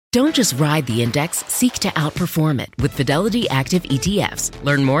Don't just ride the index, seek to outperform it with Fidelity Active ETFs.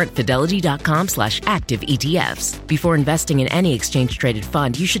 Learn more at fidelity.com/active ETFs. Before investing in any exchange-traded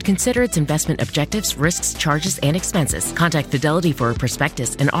fund, you should consider its investment objectives, risks, charges, and expenses. Contact Fidelity for a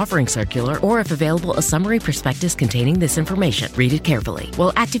prospectus, an offering circular, or if available, a summary prospectus containing this information. Read it carefully.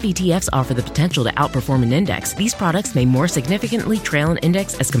 While active ETFs offer the potential to outperform an index, these products may more significantly trail an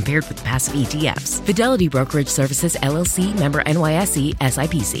index as compared with passive ETFs. Fidelity Brokerage Services, LLC, member NYSE,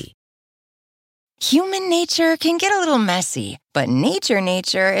 SIPC. Human nature can get a little messy, but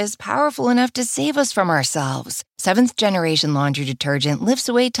nature is powerful enough to save us from ourselves. Seventh Generation Laundry Detergent lifts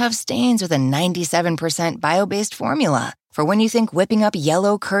away tough stains with a 97% bio-based formula. For when you think whipping up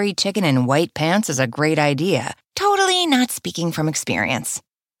yellow curry chicken in white pants is a great idea. Totally not speaking from experience.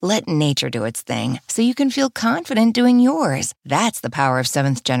 Let nature do its thing so you can feel confident doing yours. That's the power of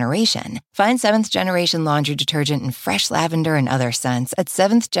Seventh Generation. Find Seventh Generation Laundry Detergent in fresh lavender and other scents at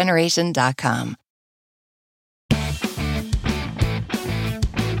seventhgeneration.com.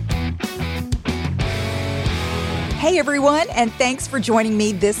 Hey everyone, and thanks for joining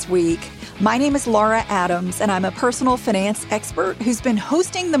me this week. My name is Laura Adams, and I'm a personal finance expert who's been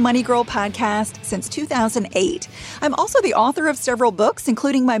hosting the Money Girl podcast since 2008. I'm also the author of several books,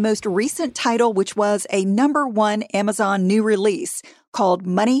 including my most recent title, which was a #1 Amazon new release called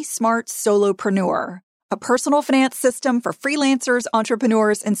Money Smart Solopreneur, a personal finance system for freelancers,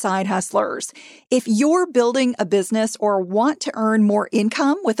 entrepreneurs, and side hustlers. If you're building a business or want to earn more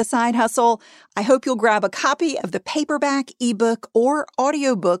income with a side hustle, I hope you'll grab a copy of the paperback, ebook, or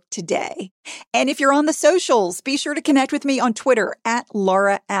audiobook today. And if you're on the socials, be sure to connect with me on Twitter at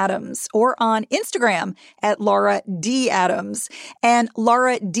Laura Adams or on Instagram at Laura D. Adams. And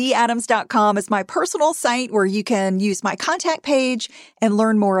lauradadams.com is my personal site where you can use my contact page and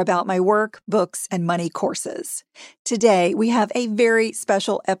learn more about my work, books, and money courses. Today, we have a very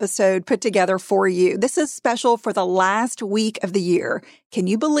special episode put together for you. This is special for the last week of the year. Can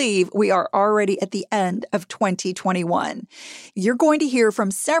you believe we are already at the end of 2021? You're going to hear from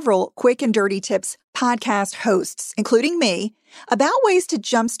several Quick and Dirty Tips podcast hosts, including me, about ways to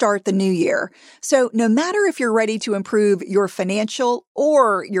jumpstart the new year. So no matter if you're ready to improve your financial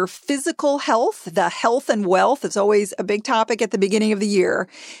or your physical health, the health and wealth is always a big topic at the beginning of the year,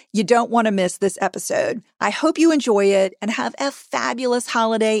 you don't want to miss this episode. I hope you enjoy it and have a fabulous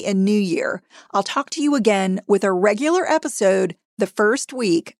holiday and new year. I'll talk to you again with a regular episode the first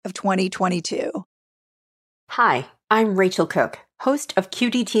week of 2022. Hi, I'm Rachel Cook, host of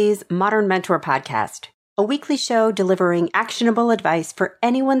QDT's Modern Mentor podcast, a weekly show delivering actionable advice for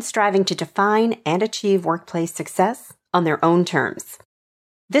anyone striving to define and achieve workplace success on their own terms.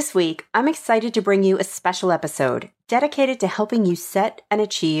 This week, I'm excited to bring you a special episode dedicated to helping you set and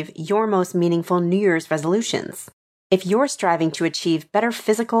achieve your most meaningful New Year's resolutions. If you're striving to achieve better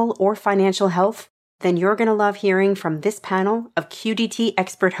physical or financial health, then you're going to love hearing from this panel of QDT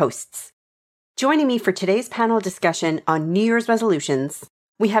expert hosts. Joining me for today's panel discussion on New Year's resolutions,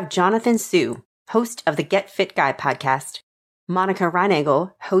 we have Jonathan Su, host of the Get Fit Guy podcast, Monica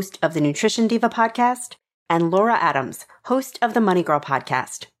Reinagel, host of the Nutrition Diva podcast, and Laura Adams, host of the Money Girl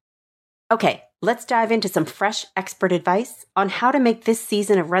podcast. Okay, let's dive into some fresh expert advice on how to make this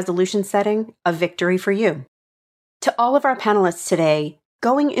season of resolution setting a victory for you. To all of our panelists today,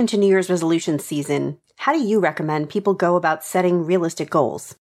 going into New Year's resolution season, how do you recommend people go about setting realistic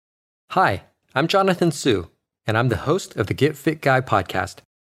goals? Hi, I'm Jonathan Su, and I'm the host of the Get Fit Guy podcast.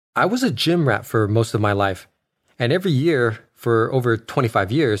 I was a gym rat for most of my life, and every year, for over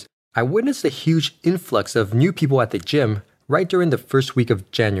 25 years, I witnessed a huge influx of new people at the gym right during the first week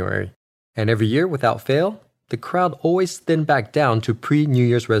of January. And every year, without fail, the crowd always thinned back down to pre-New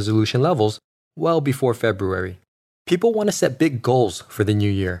Year's resolution levels well before February. People want to set big goals for the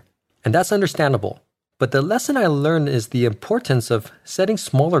new year, and that's understandable. But the lesson I learned is the importance of setting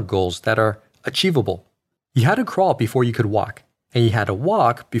smaller goals that are achievable. You had to crawl before you could walk, and you had to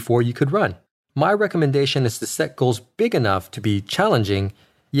walk before you could run. My recommendation is to set goals big enough to be challenging,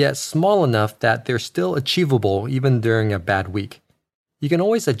 yet small enough that they're still achievable even during a bad week. You can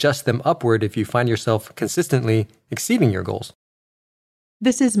always adjust them upward if you find yourself consistently exceeding your goals.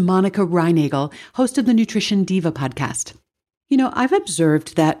 This is Monica Reinagel, host of the Nutrition Diva podcast. You know, I've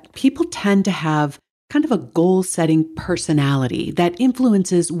observed that people tend to have kind of a goal-setting personality that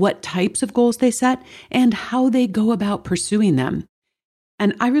influences what types of goals they set and how they go about pursuing them.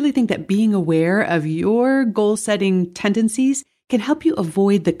 And I really think that being aware of your goal-setting tendencies can help you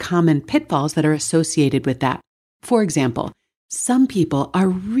avoid the common pitfalls that are associated with that. For example, some people are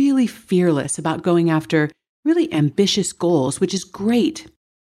really fearless about going after really ambitious goals, which is great.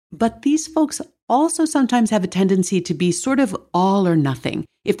 But these folks also sometimes have a tendency to be sort of all or nothing,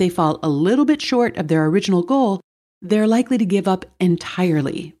 if they fall a little bit short of their original goal, they're likely to give up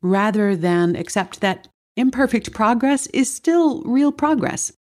entirely rather than accept that imperfect progress is still real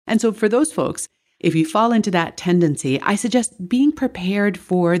progress. And so for those folks, if you fall into that tendency, I suggest being prepared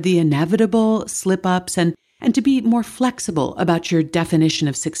for the inevitable slip-ups and to be more flexible about your definition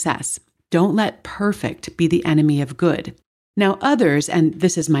of success. Don't let perfect be the enemy of good. Now, others, and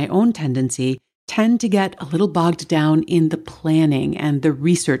this is my own tendency, tend to get a little bogged down in the planning and the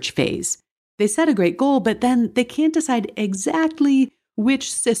research phase. They set a great goal, but then they can't decide exactly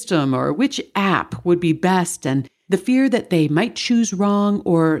which system or which app would be best, and the fear that they might choose wrong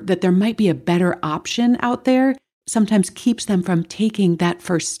or that there might be a better option out there sometimes keeps them from taking that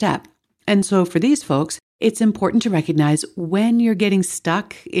first step. And so for these folks, it's important to recognize when you're getting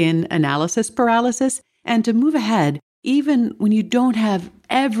stuck in analysis paralysis and to move ahead even when you don't have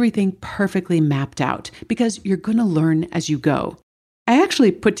everything perfectly mapped out, because you're going to learn as you go. I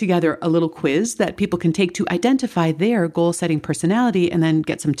actually put together a little quiz that people can take to identify their goal-setting personality and then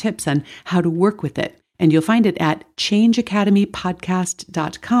get some tips on how to work with it. And you'll find it at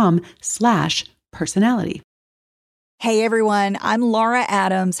changeacademypodcast.com/personality. Hey everyone, I'm Laura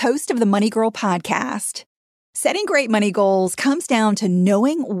Adams, host of the Money Girl podcast. Setting great money goals comes down to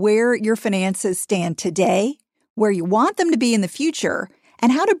knowing where your finances stand today, where you want them to be in the future,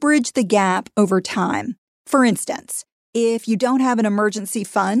 and how to bridge the gap over time. For instance, if you don't have an emergency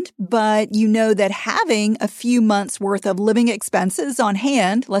fund, but you know that having a few months' worth of living expenses on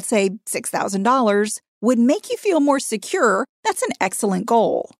hand, let's say $6,000, would make you feel more secure, that's an excellent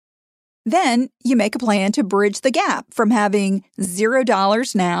goal. Then you make a plan to bridge the gap from having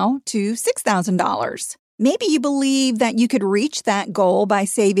 $0 now to $6,000. Maybe you believe that you could reach that goal by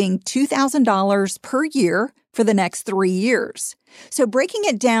saving $2,000 per year for the next 3 years. So breaking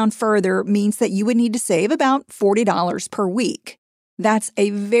it down further means that you would need to save about $40 per week. That's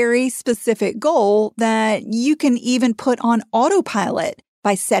a very specific goal that you can even put on autopilot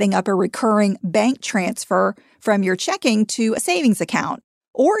by setting up a recurring bank transfer from your checking to a savings account.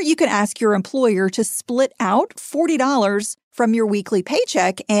 Or you can ask your employer to split out $40 from your weekly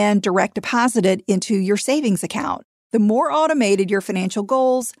paycheck and direct deposit it into your savings account. The more automated your financial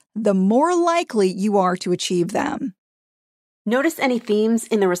goals, the more likely you are to achieve them. Notice any themes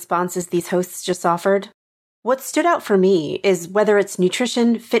in the responses these hosts just offered? What stood out for me is whether it's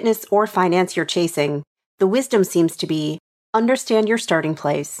nutrition, fitness, or finance you're chasing, the wisdom seems to be understand your starting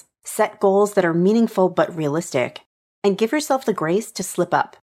place, set goals that are meaningful but realistic, and give yourself the grace to slip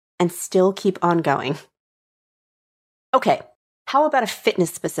up and still keep on going. Okay, how about a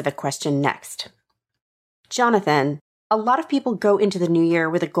fitness-specific question next? Jonathan, a lot of people go into the new year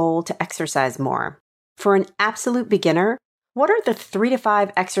with a goal to exercise more. For an absolute beginner, what are the 3 to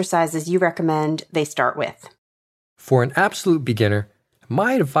 5 exercises you recommend they start with? For an absolute beginner,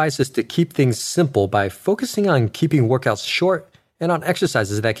 my advice is to keep things simple by focusing on keeping workouts short and on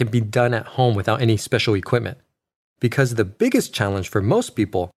exercises that can be done at home without any special equipment. Because the biggest challenge for most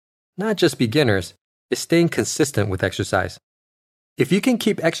people, not just beginners, is staying consistent with exercise. If you can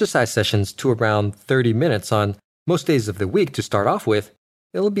keep exercise sessions to around 30 minutes on most days of the week to start off with,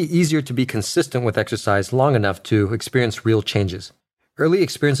 it'll be easier to be consistent with exercise long enough to experience real changes. Early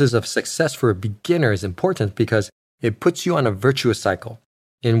experiences of success for a beginner is important because it puts you on a virtuous cycle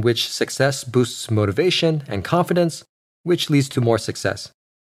in which success boosts motivation and confidence, which leads to more success.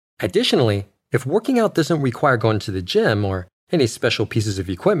 Additionally, if working out doesn't require going to the gym or any special pieces of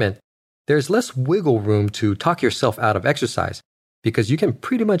equipment, there's less wiggle room to talk yourself out of exercise because you can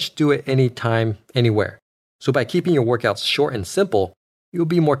pretty much do it anytime, anywhere. So by keeping your workouts short and simple, you'll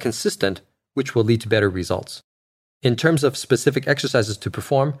be more consistent, which will lead to better results. In terms of specific exercises to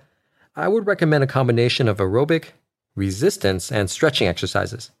perform, I would recommend a combination of aerobic, resistance, and stretching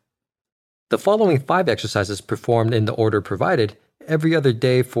exercises. The following 5 exercises performed in the order provided every other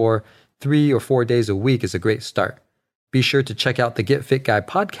day for 3 or 4 days a week is a great start. Be sure to check out the Get Fit Guy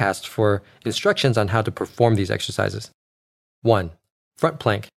podcast for instructions on how to perform these exercises. 1. Front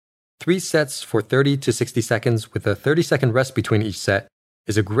plank. 3 sets for 30 to 60 seconds with a 30-second rest between each set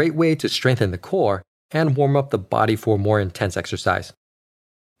is a great way to strengthen the core and warm up the body for more intense exercise.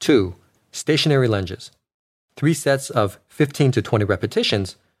 2. Stationary lunges. 3 sets of 15 to 20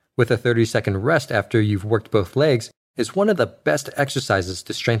 repetitions with a 30-second rest after you've worked both legs is one of the best exercises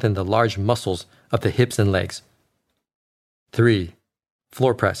to strengthen the large muscles of the hips and legs. 3.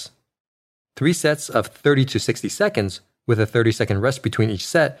 Floor press. 3 sets of 30 to 60 seconds with a 30-second rest between each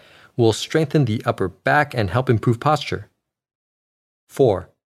set will strengthen the upper back and help improve posture. 4.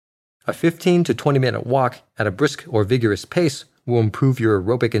 A 15 to 20-minute walk at a brisk or vigorous pace will improve your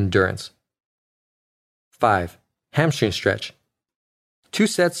aerobic endurance. 5. Hamstring stretch. 2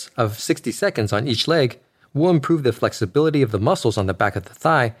 sets of 60 seconds on each leg will improve the flexibility of the muscles on the back of the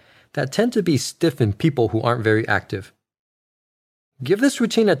thigh that tend to be stiff in people who aren't very active. Give this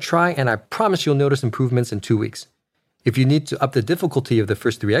routine a try and I promise you'll notice improvements in 2 weeks. If you need to up the difficulty of the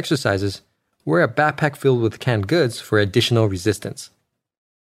first 3 exercises, wear a backpack filled with canned goods for additional resistance.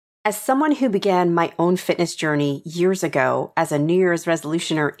 As someone who began my own fitness journey years ago as a New Year's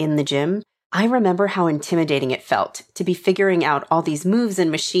resolutioner in the gym, I remember how intimidating it felt to be figuring out all these moves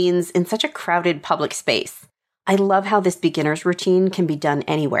and machines in such a crowded public space. I love how this beginner's routine can be done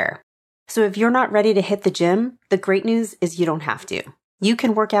anywhere. So if you're not ready to hit the gym, the great news is you don't have to. You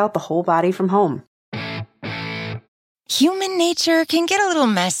can work out the whole body from home. Human nature can get a little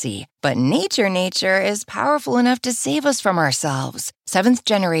messy, but nature is powerful enough to save us from ourselves. 7th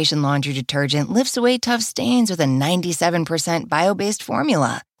Generation Laundry Detergent lifts away tough stains with a 97% bio-based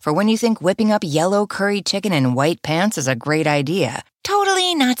formula. For when you think whipping up yellow curry chicken in white pants is a great idea.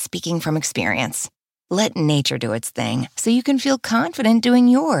 Totally not speaking from experience. Let nature do its thing so you can feel confident doing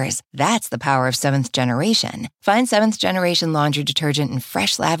yours. That's the power of 7th Generation. Find 7th Generation Laundry Detergent in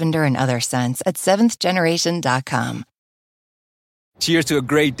fresh lavender and other scents at 7thgeneration.com. Cheers to a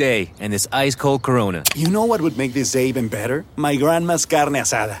great day and this ice-cold Corona. You know what would make this day even better? My grandma's carne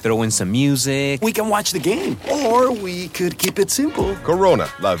asada. Throw in some music. We can watch the game. Or we could keep it simple. Corona,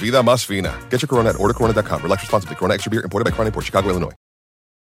 la vida más fina. Get your Corona at ordercorona.com. Relax responsibly. Corona Extra Beer, imported by Crown Imports, Chicago, Illinois.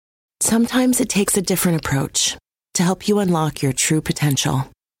 Sometimes it takes a different approach to help you unlock your true potential.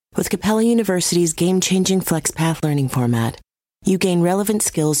 With Capella University's game-changing FlexPath learning format, you gain relevant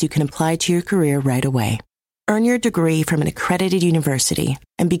skills you can apply to your career right away. Earn your degree from an accredited university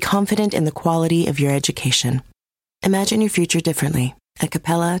and be confident in the quality of your education. Imagine your future differently at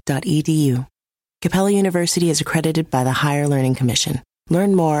capella.edu. Capella University is accredited by the Higher Learning Commission.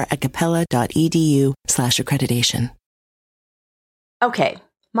 Learn more at capella.edu/accreditation. Okay,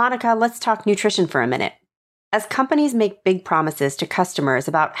 Monica, let's talk nutrition for a minute. As companies make big promises to customers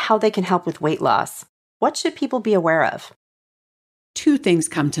about how they can help with weight loss, what should people be aware of? 2 things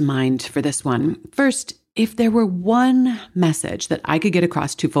come to mind for this one. First, if there were one message that I could get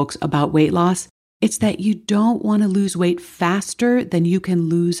across to folks about weight loss, it's that you don't want to lose weight faster than you can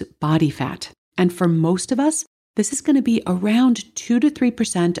lose body fat. And for most of us, this is going to be around 2 to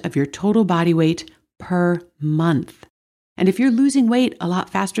 3% of your total body weight per month. And if you're losing weight a lot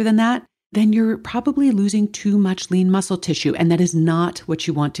faster than that, then you're probably losing too much lean muscle tissue, and that is not what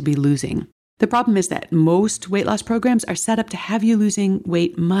you want to be losing. The problem is that most weight loss programs are set up to have you losing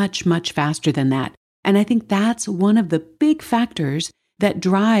weight much, much faster than that. And I think that's one of the big factors that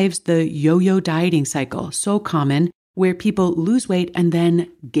drives the yo-yo dieting cycle, so common, where people lose weight and then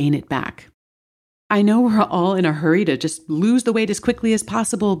gain it back. I know we're all in a hurry to just lose the weight as quickly as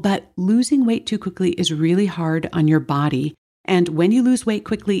possible, but losing weight too quickly is really hard on your body. And when you lose weight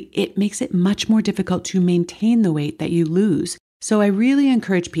quickly, it makes it much more difficult to maintain the weight that you lose. So I really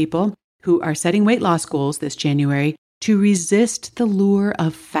encourage people who are setting weight loss goals this January to resist the lure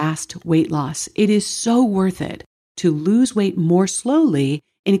of fast weight loss. It is so worth it to lose weight more slowly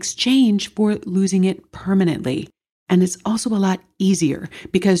in exchange for losing it permanently. And it's also a lot easier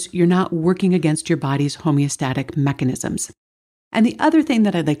because you're not working against your body's homeostatic mechanisms. And the other thing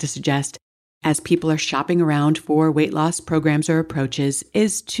that I'd like to suggest as people are shopping around for weight loss programs or approaches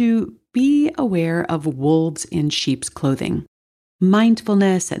is to be aware of wolves in sheep's clothing.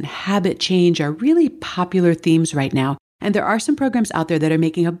 Mindfulness and habit change are really popular themes right now, and there are some programs out there that are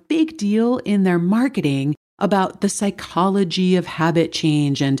making a big deal in their marketing about the psychology of habit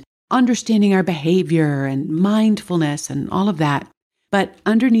change and understanding our behavior and mindfulness and all of that. But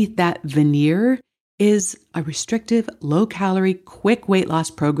underneath that veneer is a restrictive, low-calorie, quick weight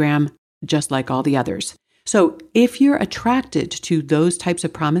loss program, just like all the others. So if you're attracted to those types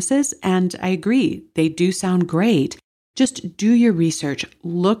of promises, and I agree, they do sound great, just do your research,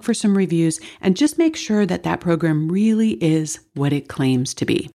 look for some reviews, and just make sure that that program really is what it claims to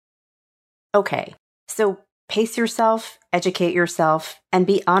be. Okay, so pace yourself, educate yourself, and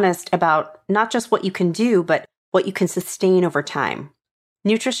be honest about not just what you can do, but what you can sustain over time.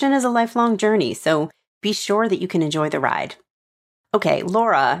 Nutrition is a lifelong journey, so be sure that you can enjoy the ride. Okay,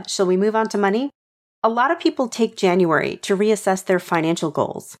 Laura, shall we move on to money? A lot of people take January to reassess their financial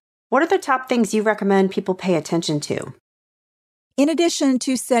goals. What are the top things you recommend people pay attention to? In addition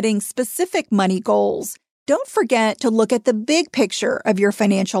to setting specific money goals, don't forget to look at the big picture of your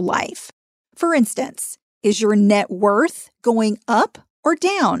financial life. For instance, is your net worth going up or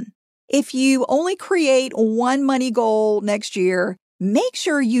down? If you only create one money goal next year, make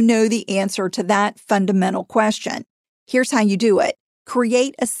sure you know the answer to that fundamental question. Here's how you do it.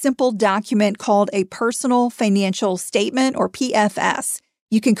 create a simple document called a personal financial statement, or PFS.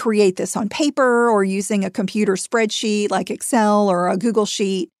 You can create this on paper or using a computer spreadsheet like Excel or a Google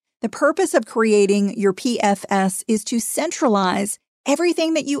Sheet. The purpose of creating your PFS is to centralize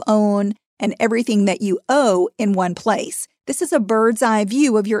everything that you own and everything that you owe in one place. This is a bird's eye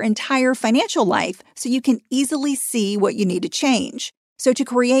view of your entire financial life, so you can easily see what you need to change. So to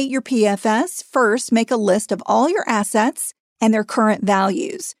create your PFS, first make a list of all your assets and their current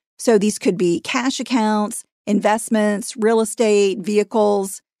values. So these could be cash accounts, investments, real estate,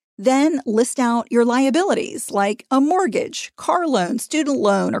 vehicles. Then list out your liabilities like a mortgage, car loan, student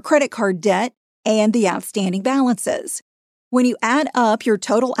loan, or credit card debt, and the outstanding balances. When you add up your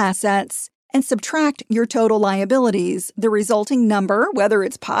total assets and subtract your total liabilities, the resulting number, whether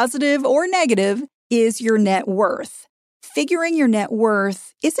it's positive or negative, is your net worth. Figuring your net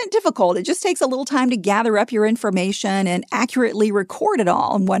worth isn't difficult. It just takes a little time to gather up your information and accurately record it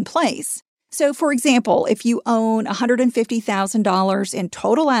all in one place. So, for example, if you own $150,000 in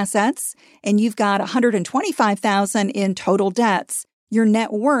total assets and you've got $125,000 in total debts, your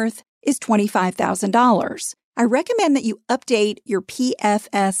net worth is $25,000. I recommend that you update your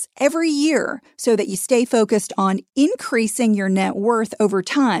PFS every year so that you stay focused on increasing your net worth over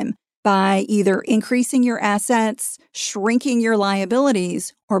time by either increasing your assets, shrinking your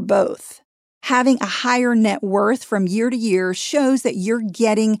liabilities, or both. Having a higher net worth from year to year shows that you're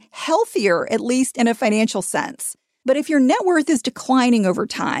getting healthier, at least in a financial sense. But if your net worth is declining over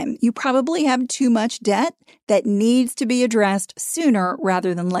time, you probably have too much debt that needs to be addressed sooner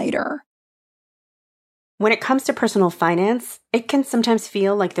rather than later. When it comes to personal finance, it can sometimes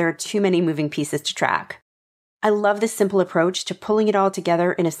feel like there are too many moving pieces to track. I love this simple approach to pulling it all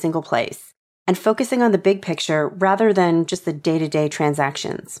together in a single place and focusing on the big picture rather than just the day-to-day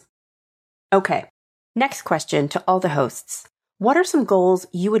transactions. Okay, next question to all the hosts. What are some goals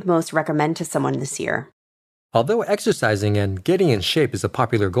you would most recommend to someone this year? Although exercising and getting in shape is a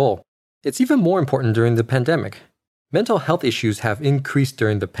popular goal, it's even more important during the pandemic. Mental health issues have increased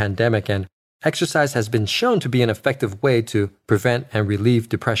during the pandemic, and exercise has been shown to be an effective way to prevent and relieve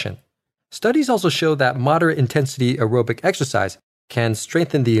depression. Studies also show that moderate intensity aerobic exercise can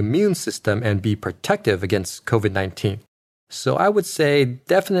strengthen the immune system and be protective against COVID-19. So I would say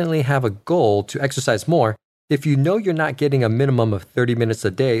definitely have a goal to exercise more if you know you're not getting a minimum of 30 minutes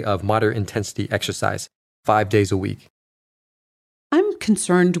a day of moderate intensity exercise, 5 days a week. I'm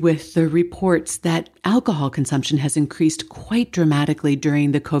concerned with the reports that alcohol consumption has increased quite dramatically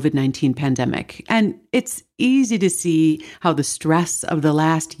during the COVID-19 pandemic. And it's easy to see how the stress of the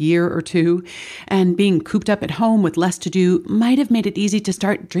last year or two and being cooped up at home with less to do might have made it easy to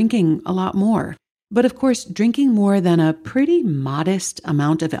start drinking a lot more. But of course, drinking more than a pretty modest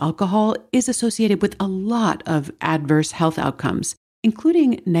amount of alcohol is associated with a lot of adverse health outcomes,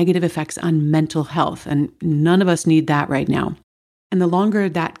 including negative effects on mental health. And none of us need that right now. And the longer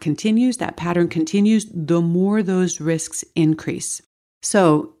that pattern continues, the more those risks increase.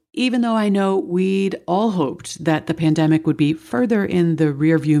 So even though I know we'd all hoped that the pandemic would be further in the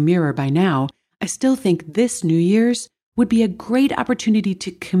rearview mirror by now, I still think this New Year's would be a great opportunity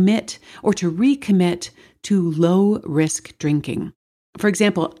to commit or to recommit to low-risk drinking. For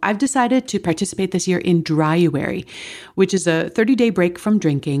example, I've decided to participate this year in Dryuary, which is a 30-day break from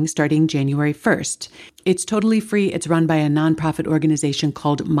drinking starting January 1st. It's totally free. It's run by a nonprofit organization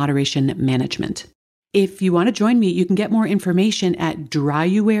called Moderation Management. If you want to join me, you can get more information at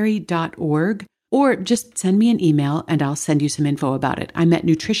dryuary.org or just send me an email and I'll send you some info about it. I'm at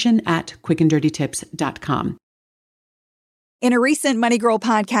nutrition@quickanddirtytips.com. In a recent Money Girl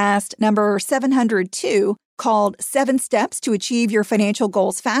podcast, number 702, called 7 Steps to Achieve Your Financial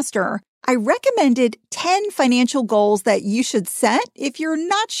Goals Faster, I recommended 10 financial goals that you should set if you're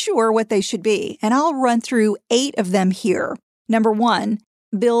not sure what they should be, and I'll run through 8 of them here. Number 1,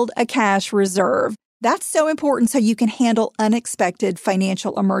 build a cash reserve. That's so important so you can handle unexpected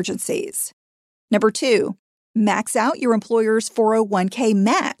financial emergencies. Number 2, max out your employer's 401k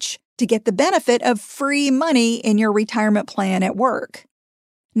match to get the benefit of free money in your retirement plan at work.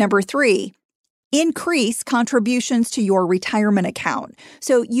 Number 3, increase contributions to your retirement account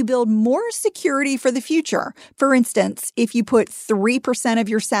so you build more security for the future. For instance, if you put 3% of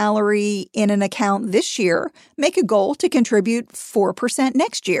your salary in an account this year, make a goal to contribute 4%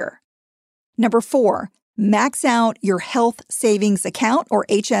 next year. Number 4, max out your health savings account, or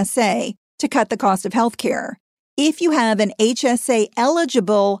HSA, to cut the cost of healthcare. If you have an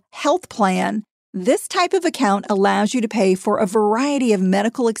HSA-eligible health plan, this type of account allows you to pay for a variety of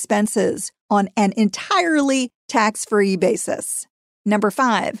medical expenses on an entirely tax-free basis. Number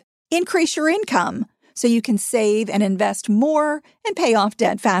 5, increase your income. so you can save and invest more and pay off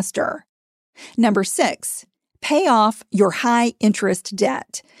debt faster. Number 6, pay off your high-interest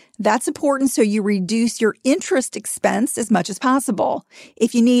debt. That's important so you reduce your interest expense as much as possible.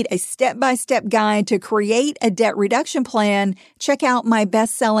 If you need a step-by-step guide to create a debt reduction plan, check out my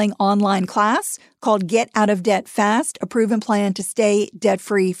best-selling online class called Get Out of Debt Fast, a proven plan to stay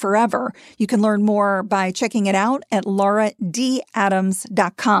debt-free forever. You can learn more by checking it out at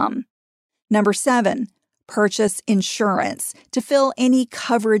lauradadams.com. Number 7, purchase insurance to fill any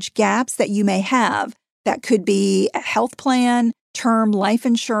coverage gaps that you may have. That could be a health plan, term life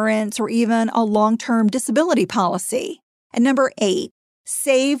insurance, or even a long-term disability policy. And number 8,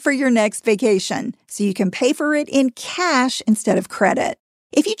 save for your next vacation so you can pay for it in cash instead of credit.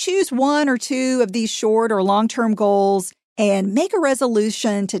 If you choose one or two of these short or long-term goals and make a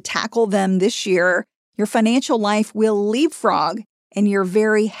resolution to tackle them this year, your financial life will leapfrog and your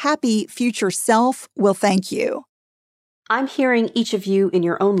very happy future self will thank you. I'm hearing each of you in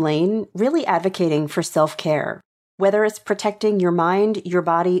your own lane really advocating for self-care. Whether it's protecting your mind, your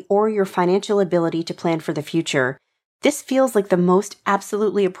body, or your financial ability to plan for the future, this feels like the most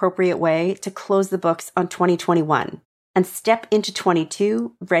absolutely appropriate way to close the books on 2021 and step into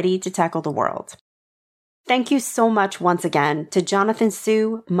 22 ready to tackle the world. Thank you so much once again to Jonathan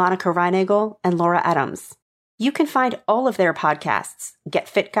Su, Monica Reinagel, and Laura Adams. You can find all of their podcasts, Get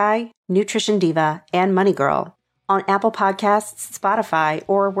Fit Guy, Nutrition Diva, and Money Girl, on Apple Podcasts, Spotify,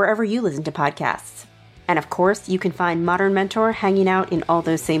 or wherever you listen to podcasts. And of course, you can find Modern Mentor hanging out in all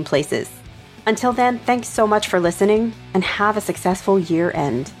those same places. Until then, thanks so much for listening, and have a successful year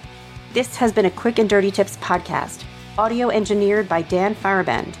end. This has been a Quick and Dirty Tips podcast, audio engineered by Dan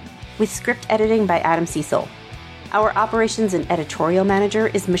Firebend, with script editing by Adam Cecil. Our operations and editorial manager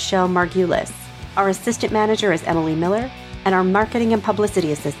is Michelle Margulis. Our assistant manager is Emily Miller, and our marketing and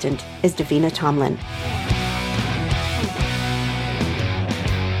publicity assistant is Davina Tomlin.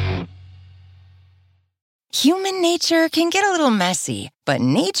 Human nature can get a little messy, but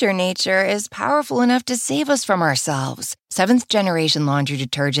nature is powerful enough to save us from ourselves. Seventh Generation Laundry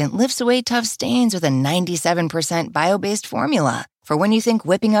Detergent lifts away tough stains with a 97% bio-based formula. For when you think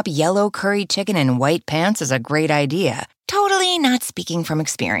whipping up yellow curry chicken in white pants is a great idea. Totally not speaking from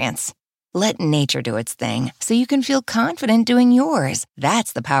experience. Let nature do its thing so you can feel confident doing yours.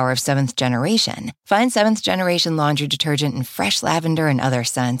 That's the power of Seventh Generation. Find Seventh Generation Laundry Detergent in fresh lavender and other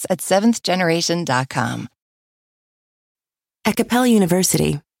scents at seventhgeneration.com. At Capella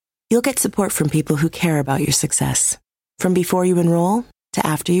University, you'll get support from people who care about your success. From before you enroll to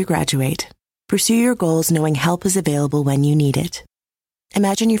after you graduate, pursue your goals knowing help is available when you need it.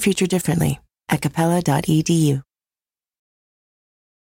 Imagine your future differently at capella.edu.